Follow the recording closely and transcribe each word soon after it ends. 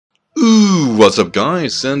What's up,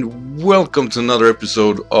 guys, and welcome to another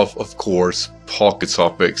episode of course,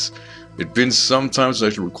 Poketopics. It's been some time since I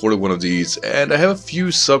actually recorded one of these, and I have a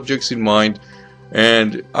few subjects in mind,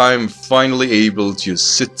 and I'm finally able to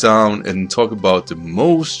sit down and talk about the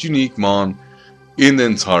most unique mon in the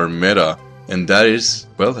entire meta, and that is,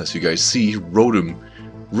 well, as you guys see, Rotom.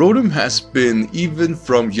 Rotom has been, even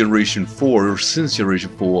from Generation 4, or since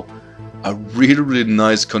Generation 4, a really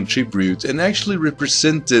nice contribute, and actually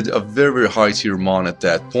represented a very high tier mon at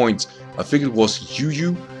that point. I think it was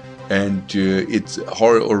UU, and its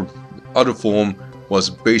hard or other form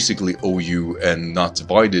was basically OU and not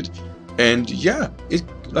divided. And yeah, it,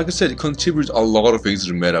 like I said, it contributes a lot of things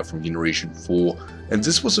to the meta from Generation 4, and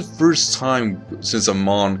this was the first time since a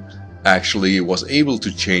mon actually was able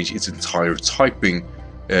to change its entire typing,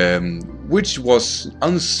 which was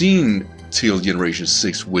unseen till Generation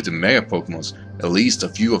 6 with the Mega Pokemons, at least a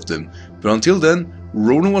few of them. But until then,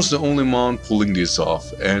 Rotom was the only mon pulling this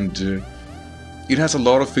off, and it has a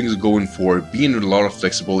lot of things going for it. Being a lot of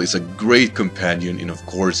flexible, is a great companion in, of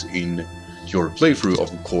course, in your playthrough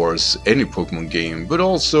of course any Pokemon game, but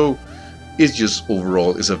also it just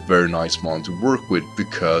overall is a very nice mon to work with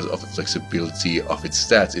because of the flexibility of its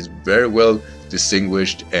stats. It's very well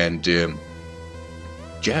distinguished, and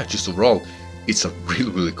yeah, just overall it's a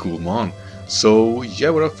really cool mon. So yeah,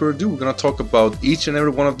 without further ado, we're gonna talk about each and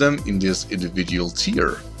every one of them in this individual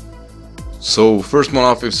tier. So first mon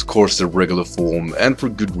off is of course the regular form, and for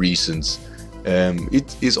good reasons.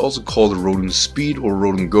 It is also called Rotom Speed or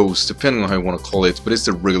Rotom Ghost, depending on how you want to call it, but it's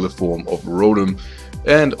the regular form of Rotom.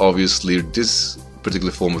 And obviously this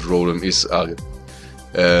particular form of Rotom is a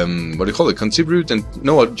what do you call it, contribute, and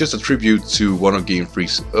no, just a tribute to one of Game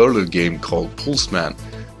Freak's earlier game called Pulseman.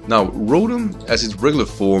 Now Rotom, as its regular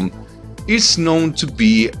form, is known to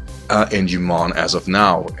be an Engimon as of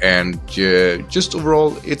now, and just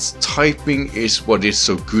overall its typing is what is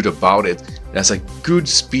so good about it. It has a good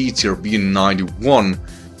speed tier of being 91,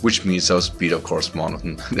 which means our speed of course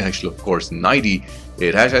mon actually of course 90.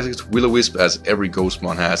 It has its Will-O-Wisp, as every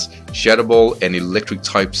Ghostmon has, Shadow Ball, and Electric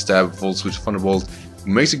type Stab, Volt Switch, Thunderbolt,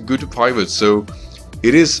 makes it good to pivot. So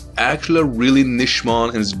it is actually a really niche mon,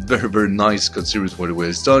 and it's very nice considering what the way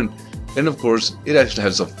it's done. And of course it actually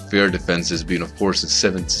has some fair defenses, being of course it's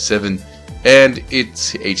 77, and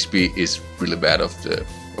its HP is really bad of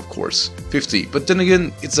course 50. But then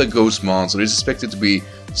again, it's a ghost mon, so it's expected to be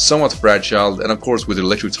somewhat fragile, and of course with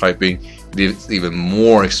electric typing it is even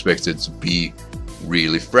more expected to be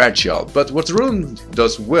really fragile. But what the Rotom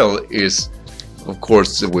does well is of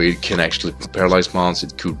course the way it can actually paralyze mons.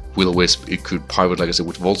 It could Will-O-Wisp, it could pivot, like I said,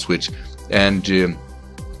 with Volt Switch, and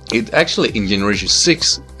it actually in Generation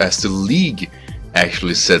 6, as the league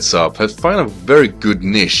actually sets up, has found a very good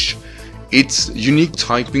niche. Its unique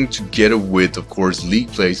typing together with of course league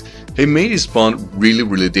plays have made its spawn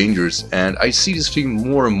really dangerous, and I see this thing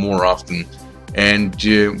more and more often. And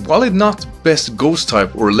while it's not the best ghost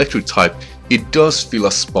type or electric type, it does fill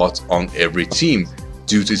a spot on every team.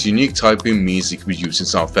 Due to its unique typing means it can be used in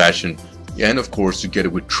some fashion, and of course together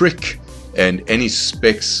with Trick and any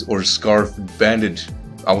specs or scarf banded,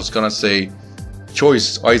 I was gonna say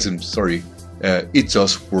choice items, sorry, it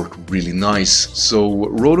does work really nice. So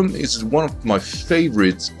Rotom is one of my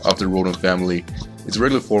favorites of the Rotom family. Its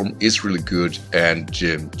regular form is really good, and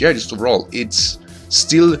yeah, just overall it's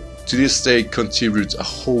still to this day contributes a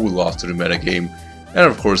whole lot to the meta game, and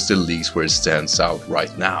of course the leagues where it stands out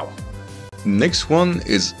right now. Next one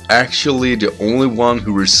is actually the only one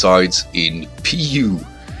who resides in PU,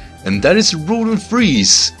 and that is Rotom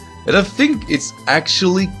Freeze. And I think it's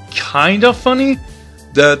actually kind of funny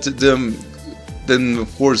that then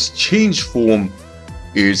of course change form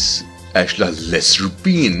is actually a lesser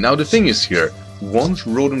bean. Now the thing is here, once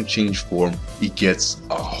Rotom change form, it gets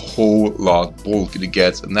a whole lot bulk. It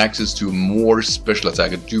gets an access to more special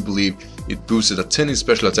attack. I do believe it boosted a 10 in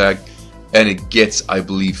special attack, and it gets, I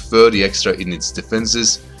believe, 30 extra in its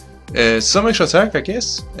defenses, some extra attack I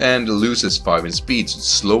guess, and loses 5 in speed. So it's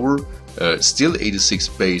slower, still 86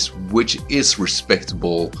 base, which is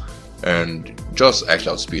respectable, and just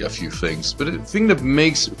actually outspeed a few things. But the thing that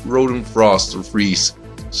makes Rotom Frost or Freeze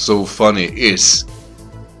so funny is,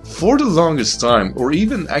 for the longest time, or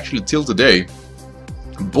even actually till today,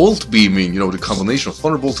 Bolt Beaming, you know, the combination of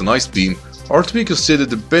Thunderbolt and Ice Beam, are to be considered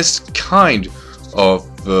the best kind of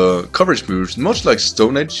coverage moves, much like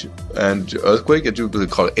Stone Edge and Earthquake. I do believe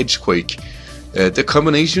call it Edgequake. The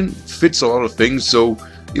combination fits a lot of things, so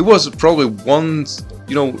it was probably one,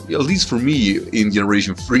 you know, at least for me in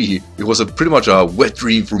Generation 3, it was pretty much a wet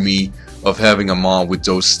dream for me of having a mon with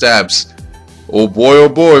those stabs. Oh boy,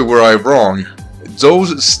 were I wrong.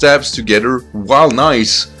 Those stabs together, while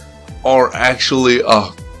nice, are actually a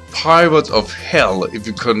pivot of hell if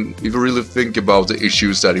you really think about the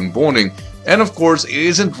issues that inbounding. And of course, it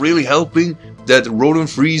isn't really helping that Rotom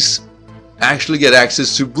Freeze actually get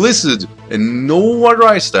access to Blizzard and no other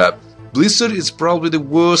Ice Stab. Blizzard is probably the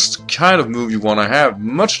worst kind of move you want to have.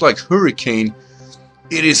 Much like Hurricane,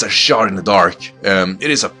 it is a shot in the dark. It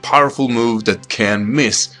is a powerful move that can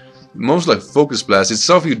miss. Most like Focus Blast, it's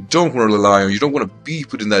something you don't want to rely on, you don't want to be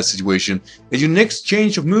put in that situation. And your next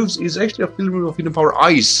change of moves is actually a filler of Hidden Power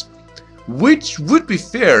Ice, which would be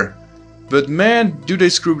fair. But man, do they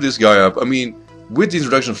screw this guy up. I mean, with the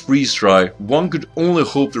introduction of Freeze Dry, one could only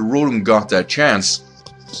hope that Rotom got that chance.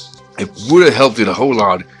 It would have helped it a whole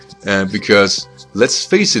lot, because let's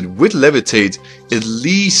face it, with Levitate, at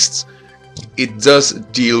least it does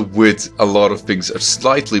deal with a lot of things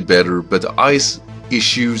slightly better, but the ice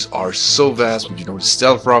issues are so vast. You know, the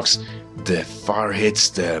Stealth Rocks, the fire hits,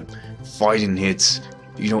 the fighting hits,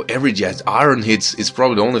 you know, every jet iron hits is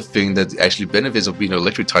probably the only thing that actually benefits of being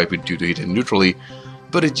electric type due to hitting neutrally,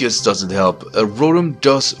 but it just doesn't help. Rotom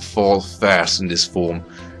does fall fast in this form,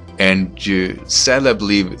 and sadly I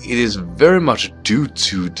believe it is very much due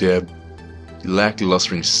to the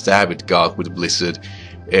lackluster stab it got with Blizzard.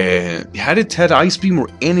 Had it had Ice Beam or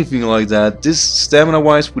anything like that, this stamina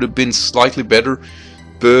wise would have been slightly better,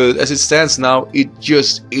 but as it stands now, it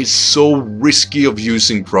just is so risky of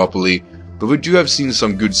using properly. But we do have seen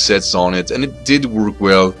some good sets on it, and it did work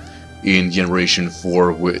well in Generation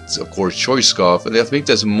 4 with, of course, Choice Scarf, and I think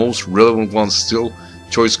that's the most relevant one still.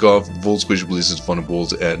 Choice Scarf, Volt Squish, Blizzard,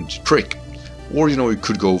 Thunderbolt, and Trick. Or, you know, you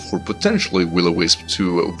could go for potentially Will-O-Wisp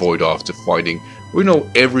to avoid off the fighting. We know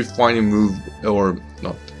every fighting move, or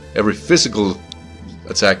not, every physical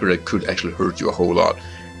attacker that could actually hurt you a whole lot.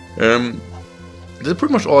 That's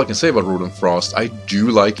pretty much all I can say about Rotom Frost. I do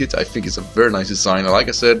like it, I think it's a very nice design, and like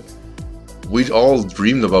I said, we'd all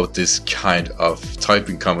dreamed about this kind of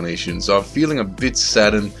typing combination, so I'm feeling a bit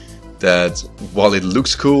saddened that while it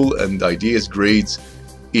looks cool and the idea is great,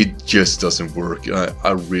 it just doesn't work.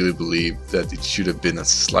 I really believe that it should have been a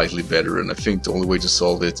slightly better, and I think the only way to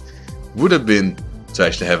solve it would have been to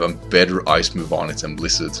actually have a better ice move on it than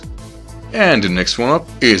Blizzard. And the next one up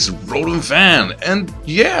is Rotom Fan, and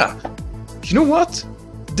yeah, you know what?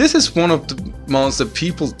 This is one of the mons that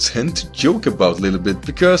people tend to joke about a little bit,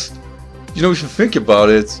 because, you know, if you think about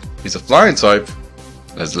it, it's a flying type,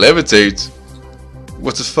 has Levitate,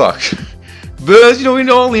 what the fuck? But, you know, in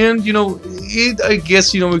all the end, you know, I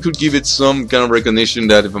guess, you know, we could give it some kind of recognition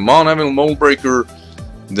that if a mon having a Mold Breaker,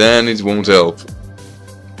 then it won't help.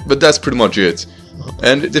 But that's pretty much it.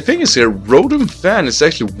 And the thing is here, Rotom Fan is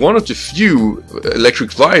actually one of the few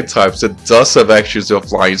electric flying types that does have access to a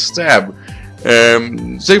flying stab.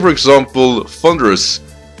 Say for example, Thunderous,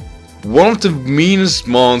 one of the meanest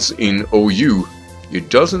mons in OU.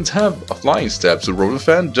 It doesn't have a flying stab, so Rotom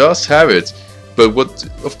Fan does have it. But what,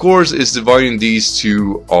 of course, is dividing these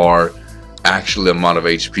two are actually amount of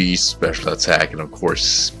HP, special attack, and of course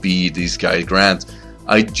speed these guys grant.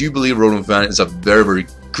 I do believe Rotom Fan is a very, very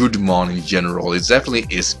good mon in general. It definitely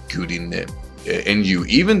is good in NU,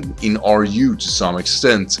 even in RU to some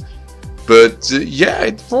extent. But yeah,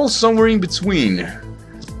 it falls somewhere in between.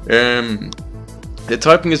 The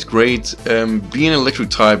typing is great. Being electric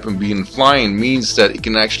type and being flying means that it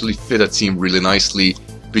can actually fit a team really nicely,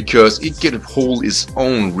 because it can hold its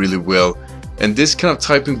own really well. And this kind of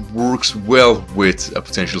typing works well with a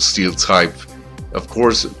potential steel type. Of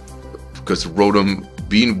course, because Rotom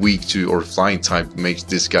being weak to, or flying type, makes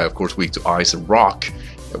this guy of course weak to ice and rock.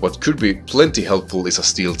 What could be plenty helpful is a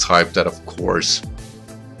steel type that of course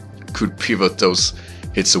could pivot those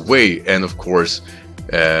hits away, and of course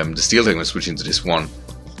the steel thing will switch into this one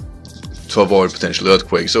to avoid potential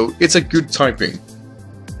earthquake. So it's a good typing,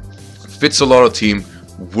 fits a lot of team,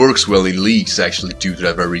 works well in leagues actually due to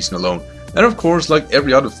that very reason alone. And of course, like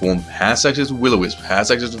every other form, has access to Will-O-Wisp,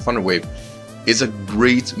 has access to Thunder Wave. It's a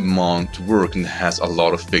great mon to work and has a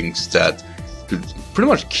lot of things that could pretty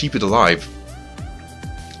much keep it alive.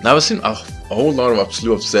 Now I've seen a whole lot of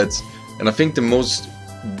slew of sets, and I think the most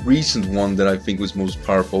recent one that I think was most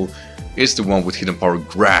powerful is the one with Hidden Power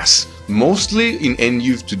Grass. Mostly in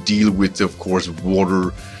NU to deal with, of course, the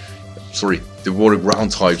water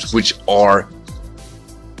ground types, which are,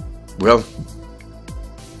 well,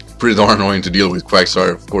 pretty darn annoying to deal with.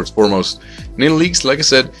 Quagsire, of course, foremost. And in leagues, like I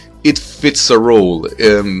said, it fits a role.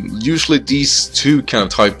 Usually these two kind of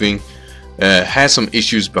typing has some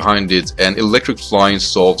issues behind it, and electric flying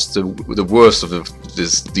solves the worst of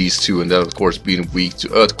these two, and that of course being weak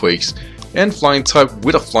to earthquakes. And flying type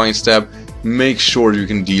with a flying stab makes sure you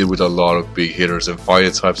can deal with a lot of big hitters and fire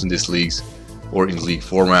types in these leagues or in league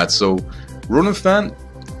format. So Rotom Fan,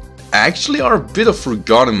 actually are a bit of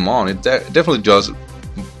forgotten mon. It definitely does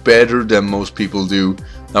better than most people do.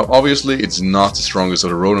 Now obviously it's not the strongest of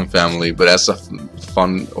the Rotom family, but as a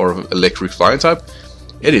fun or electric flying type,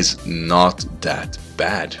 it is not that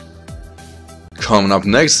bad. Coming up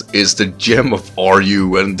next is the gem of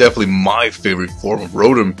RU, and definitely my favorite form of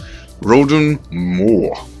Rotom, Rotom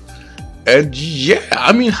More. And yeah,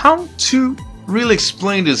 I mean, how to really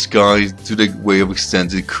explain this guy to the way of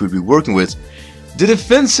extent it could be working with. The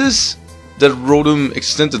defenses that Rotom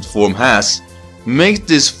extended form has make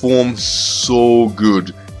this form so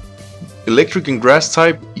good. Electric and grass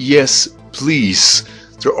type, yes please.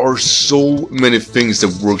 There are so many things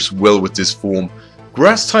that works well with this form.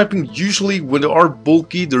 Grass typing, usually when they are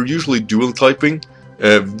bulky, they're usually dual typing.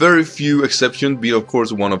 Very few exceptions, being of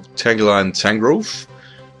course one of Tangela and Tangrowth.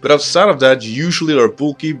 But outside of that, usually they are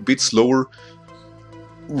bulky, bit slower.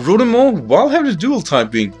 Rotom, while having dual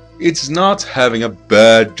typing, it's not having a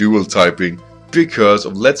bad dual typing. Because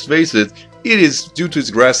of, let's face it, it is due to its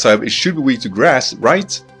grass type, it should be weak to grass,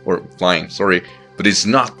 right? Or flying, sorry. But it's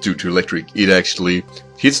not due to electric, it actually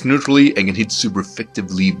hits neutrally and can hit super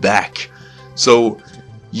effectively back. So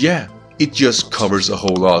yeah, it just covers a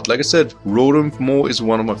whole lot. Like I said, Rotom Mo is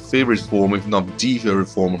one of my favorite form, if not the favorite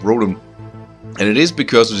form of Rotom. And it is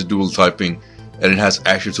because of the dual typing, and it has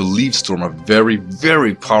actually to Leaf Storm, a very,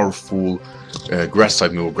 very powerful grass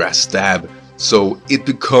type move, grass stab. So it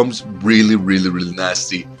becomes really, really, really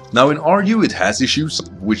nasty. Now in RU it has issues,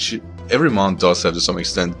 which every mon does have to some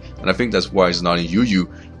extent, and I think that's why it's not in UU,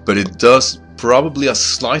 but it does probably a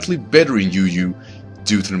slightly better in UU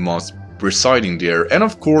due to the mons residing there. And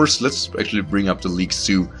of course, let's actually bring up the leaks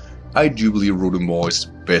too. I do believe Rotom is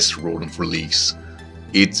the best Rotom for leaks.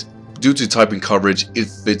 It, due to typing coverage, it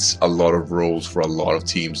fits a lot of roles for a lot of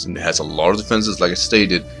teams, and it has a lot of defenses like I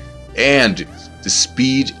stated, and the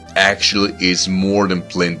speed actually is more than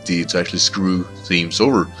plenty to actually screw teams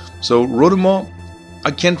over. So Rotom,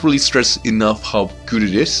 I can't really stress enough how good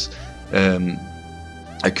it is.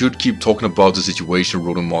 I could keep talking about the situation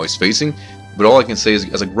Rotom is facing, but all I can say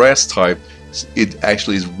is, as a grass type, it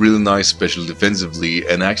actually is really nice, especially defensively,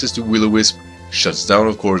 and access to Will-O-Wisp shuts down,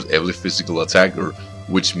 of course, every physical attacker,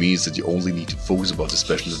 which means that you only need to focus about the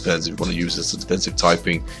special defense if you want to use it as a defensive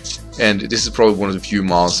typing. And this is probably one of the few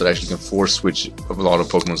mons that actually can force switch a lot of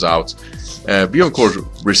Pokemons out. But of course,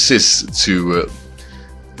 resist to,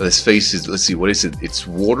 let's face it, let's see, what is it? It's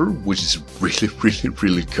water, which is really, really,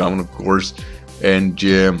 really common, of course. And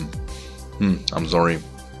I'm sorry.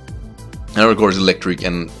 And of course, electric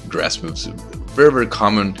and grass moves, very, very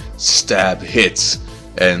common stab hits,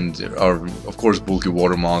 and are of course bulky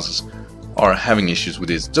water monsters are having issues with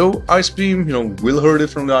this. Though Ice Beam, will hurt it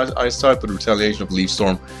from the ice type, but retaliation of Leaf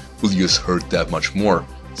Storm will just hurt that much more.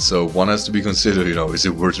 So one has to be considered, is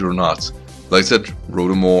it worth it or not? Like I said,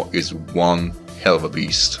 Rotom is one hell of a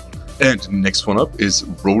beast. And next one up is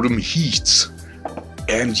Rotom Heat.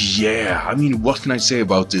 And yeah, I mean, what can I say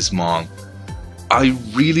about this mon? I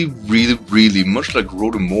really, really, really, much like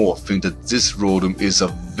Rotom, think that this Rotom is a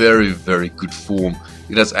very, very good form.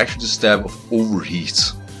 It has actually the stab of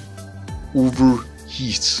Overheat.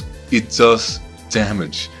 Overheat. It does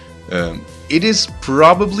damage. It is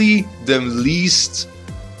probably the least,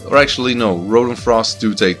 or actually no, Rotom Frost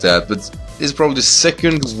do take that, but it's probably the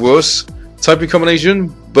second worst typing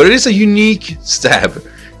combination, but it is a unique stab.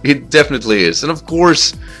 It definitely is. And of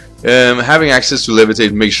course, having access to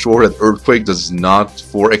Levitate makes sure that Earthquake does not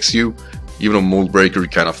 4x you, even though Mold Breaker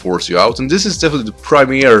kind of force you out. And this is definitely the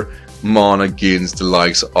premier mon against the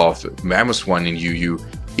likes of Mamoswine in UU.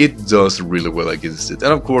 It does really well against it.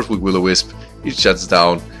 And of course, with Will-O-Wisp, it shuts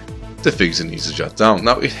down the things it needs to shut down.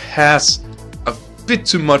 Now, it has a bit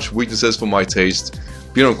too much weaknesses for my taste.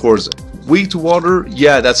 But of course, weak to water,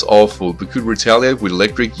 yeah, that's awful. But could retaliate with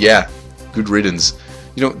electric, yeah, good riddance.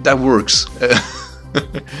 That works.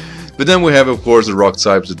 But then we have, of course, the rock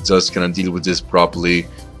types that just kind of deal with this properly.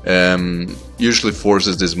 Usually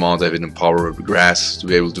forces this mon to have an power of the grass to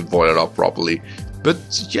be able to void it up properly. But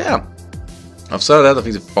yeah, outside of that, I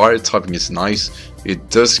think the fire typing is nice. It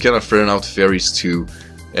does kind of fair out fairies too.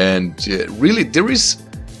 And really, there is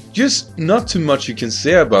just not too much you can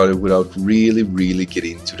say about it without really, really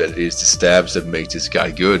getting into that. It is the stabs that make this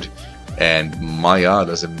guy good. And Maya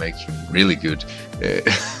doesn't make him really good.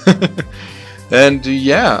 And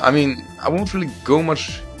yeah, I mean, I won't really go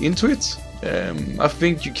much into it. I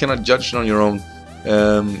think you cannot judge it on your own.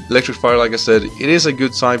 Electric Fire, like I said, it is a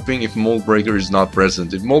good typing if Mold Breaker is not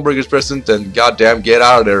present. If Mold Breaker is present, then goddamn get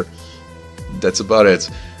out of there. That's about it.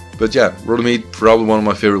 But yeah, Rotom Heat, probably one of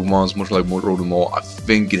my favorite ones, much like Rotom. I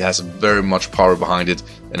think it has very much power behind it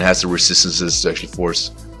and has the resistances to actually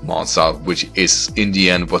force mons out, which is in the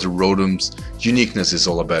end what the Rotom's uniqueness is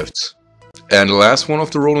all about. And the last one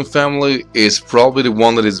of the Rotom family is probably the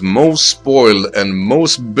one that is most spoiled and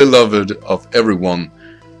most beloved of everyone,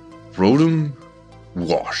 Rotom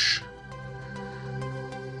Wash.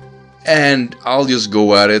 And I'll just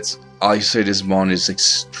go at it. I say this mon is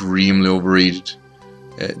extremely overrated.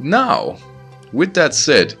 Now, with that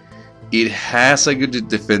said, it has a good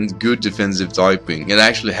defensive typing. It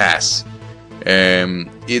actually has.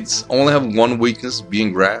 It's only have one weakness,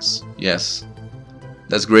 being grass. Yes,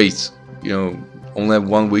 that's great. You know, only have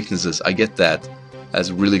one weaknesses. I get that.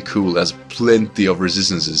 That's really cool. Has plenty of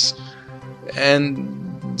resistances.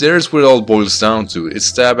 And there's what it all boils down to. Its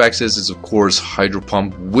stab access is of course Hydro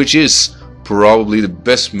Pump, which is probably the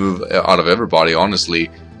best move out of everybody,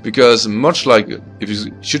 honestly. Because much like, if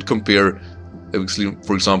you should compare,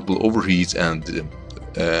 for example, Overheat and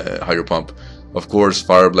Hydro Pump, of course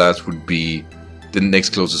Fire Blast would be the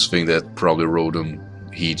next closest thing that probably Rotom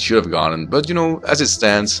Heat should have gotten. But you know, as it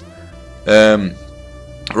stands,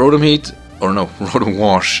 Rotom Heat, or no, Rotom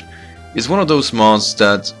Wash is one of those mons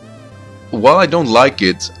that, while I don't like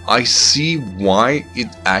it, I see why it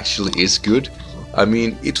actually is good. I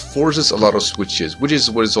mean, it forces a lot of switches, which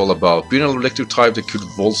is what it's all about. Being an electric type that could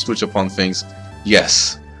volt switch upon things,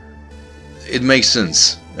 yes, it makes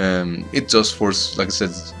sense. It does force, like I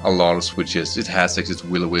said, a lot of switches. It has its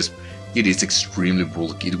Will-O-Wisp. It is extremely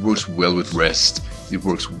bulky. It works well with rest. It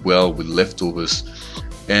works well with leftovers.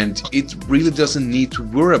 And it really doesn't need to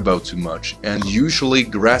worry about too much. And usually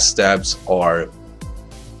grass stabs are,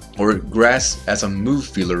 or grass as a move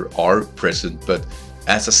filler are present, but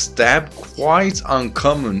as a stab quite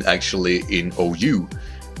uncommon actually in OU.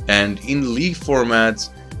 And in League format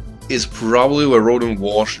is probably where Rotom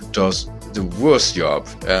Wash does the worst job.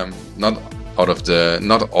 Not all of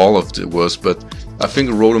the worst, but I think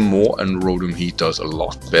Rotom Moor and Rotom Heat does a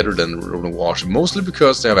lot better than Rotom Wash, mostly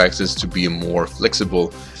because they have access to being more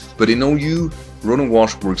flexible. But in OU, Rotom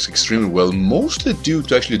Wash works extremely well, mostly due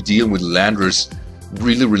to actually deal with landers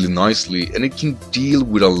really nicely, and it can deal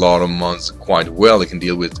with a lot of mons quite well. It can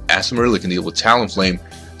deal with Asmodee, it can deal with Talonflame,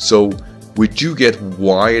 so we do get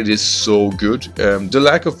why it is so good. The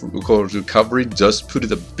lack of recovery does put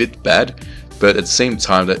it a bit bad, but at the same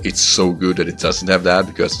time that it's so good that it doesn't have that,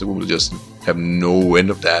 because it will just have no end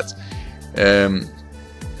of that.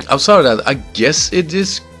 Outside of that, I guess it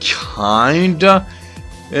is kinda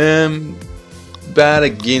bad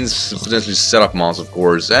against potentially setup mons, of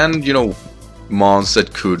course, and you know, mons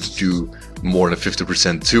that could do more than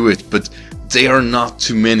 50% to it, but they are not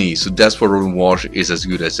too many, so that's why Rotom Wash is as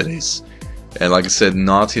good as it is. And like I said,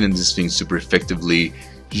 not hitting this thing super effectively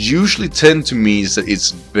usually tend to mean that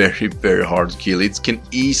it's very hard to kill. It can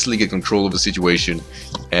easily get control of the situation,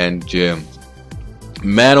 and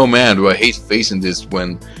man oh man do I hate facing this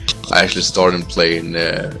when I actually started playing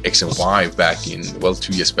X and Y back in, well,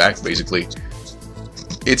 2 years back basically.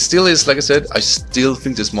 It still is, like I said, I still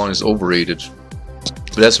think this mon is overrated.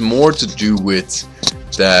 But that's more to do with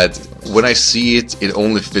that when I see it, it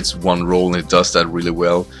only fits one role and it does that really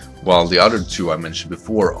well, while the other two I mentioned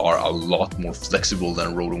before are a lot more flexible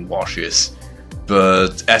than Rotom Wash is.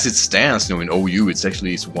 But as it stands, you know, in OU,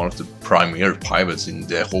 it's one of the primary pivots in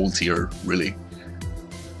the whole tier, really.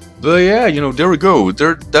 But yeah, you know, there we go.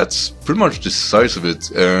 That's pretty much the size of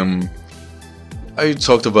it. I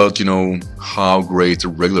talked about, you know, how great the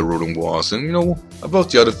regular Rotom was, and you know,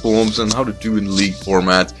 about the other forms and how to do in League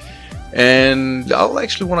format. And I'll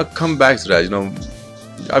actually want to come back to that. You know,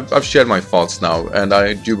 I've shared my thoughts now, and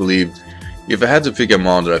I do believe if I had to pick a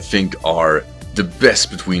mon that I think are the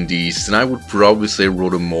best between these, then I would probably say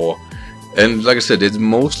Rotom Moor. And like I said, it's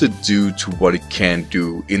mostly due to what it can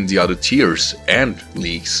do in the other tiers and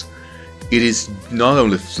leagues. It is not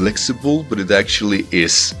only flexible, but it actually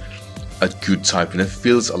is a good type, and it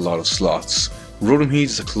fills a lot of slots. Rotom Heat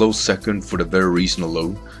is a close second for the very reason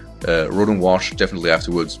alone. Rotom Wash definitely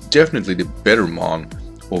afterwards, definitely the better mon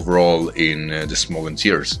overall in the smaller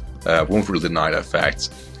tiers. Won't really deny that fact.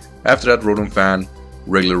 After that, Rotom Fan,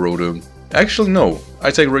 regular Rotom. Actually no,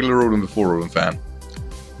 I take regular Rotom before Rotom Fan.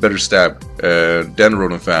 Better stab, then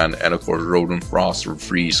Rotom Fan, and of course Rotom Frost or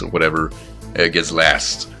Freeze or whatever gets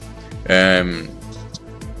last.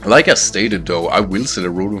 Like I stated though, I will say that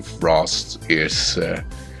Rotom Frost is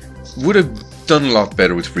would have done a lot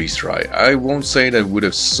better with Freeze Dry. I won't say that it would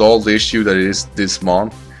have solved the issue that it is this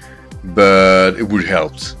mon, but it would have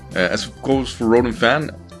helped. As of course for Rotom Fan,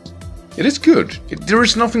 it is good. There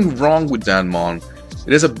is nothing wrong with that mon.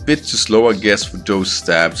 It is a bit too slow, I guess, for those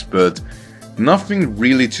stabs, but nothing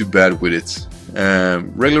really too bad with it.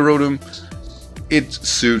 Regular Rotom, it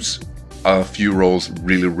suits a few roles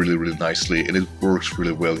really nicely, and it works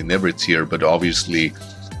really well in every tier. But obviously,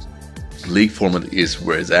 League format is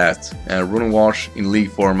where it's at, and Rotom Wash in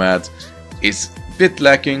League format is a bit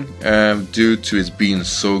lacking due to it being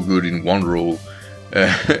so good in one role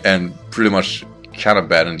and pretty much kind of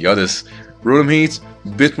bad in the others. Rotom Heat, a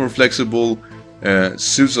bit more flexible,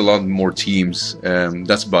 suits a lot more teams.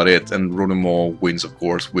 That's about it. And Rotom wins, of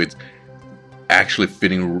course, with actually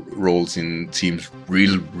fitting roles in teams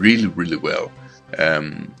really well.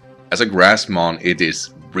 As a grass mon, it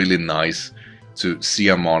is really nice to see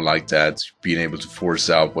a mon like that being able to force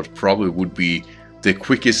out what probably would be the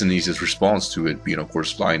quickest and easiest response to it, being of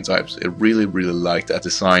course flying types. I really like that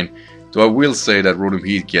design. Though I will say that Rotom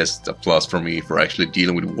Heat gets a plus for me for actually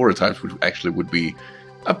dealing with water types, which actually would be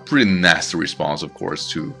a pretty nasty response, of course,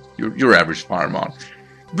 to your average Firemon.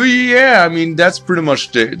 But yeah, I mean, that's pretty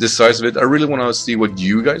much the size of it. I really want to see what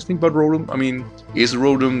you guys think about Rotom. I mean, is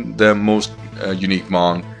Rotom the most unique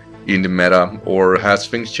mon in the meta, or has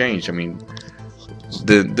things changed? I mean,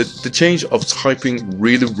 the change of typing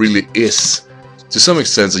really is, to some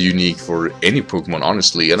extent, unique for any Pokemon,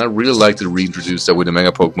 honestly. And I really like to reintroduce that with the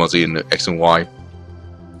Mega Pokemon in X and Y.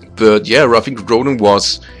 But yeah, I think Rotom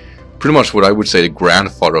was pretty much what I would say the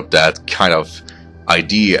grandfather of that kind of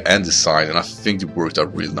idea and design, and I think it worked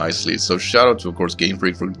out really nicely. So shout out to, of course, Game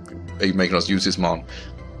Freak for making us use this mon.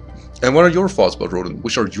 And what are your thoughts about Rotom?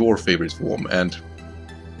 Which are your favorite form? And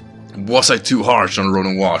was I too harsh on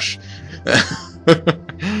Rotom Wash?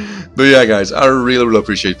 But yeah, guys, I really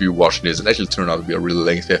appreciate you watching this. It actually turned out to be a really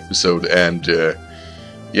lengthy episode, and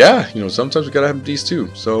yeah, you know, sometimes we gotta have these too.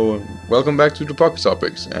 So welcome back to the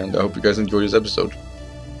Poketopics, and I hope you guys enjoyed this episode.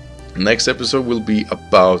 Next episode will be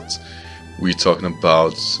about, we're talking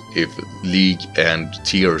about if league and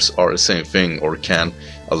tiers are the same thing, or can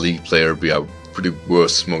a league player be a pretty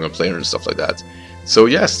worse Smogon player and stuff like that. So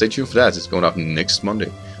yeah, stay tuned for that. It's going up next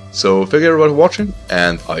Monday. So thank you everybody for watching,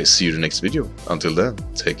 and I see you in the next video. Until then,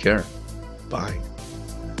 take care. Bye.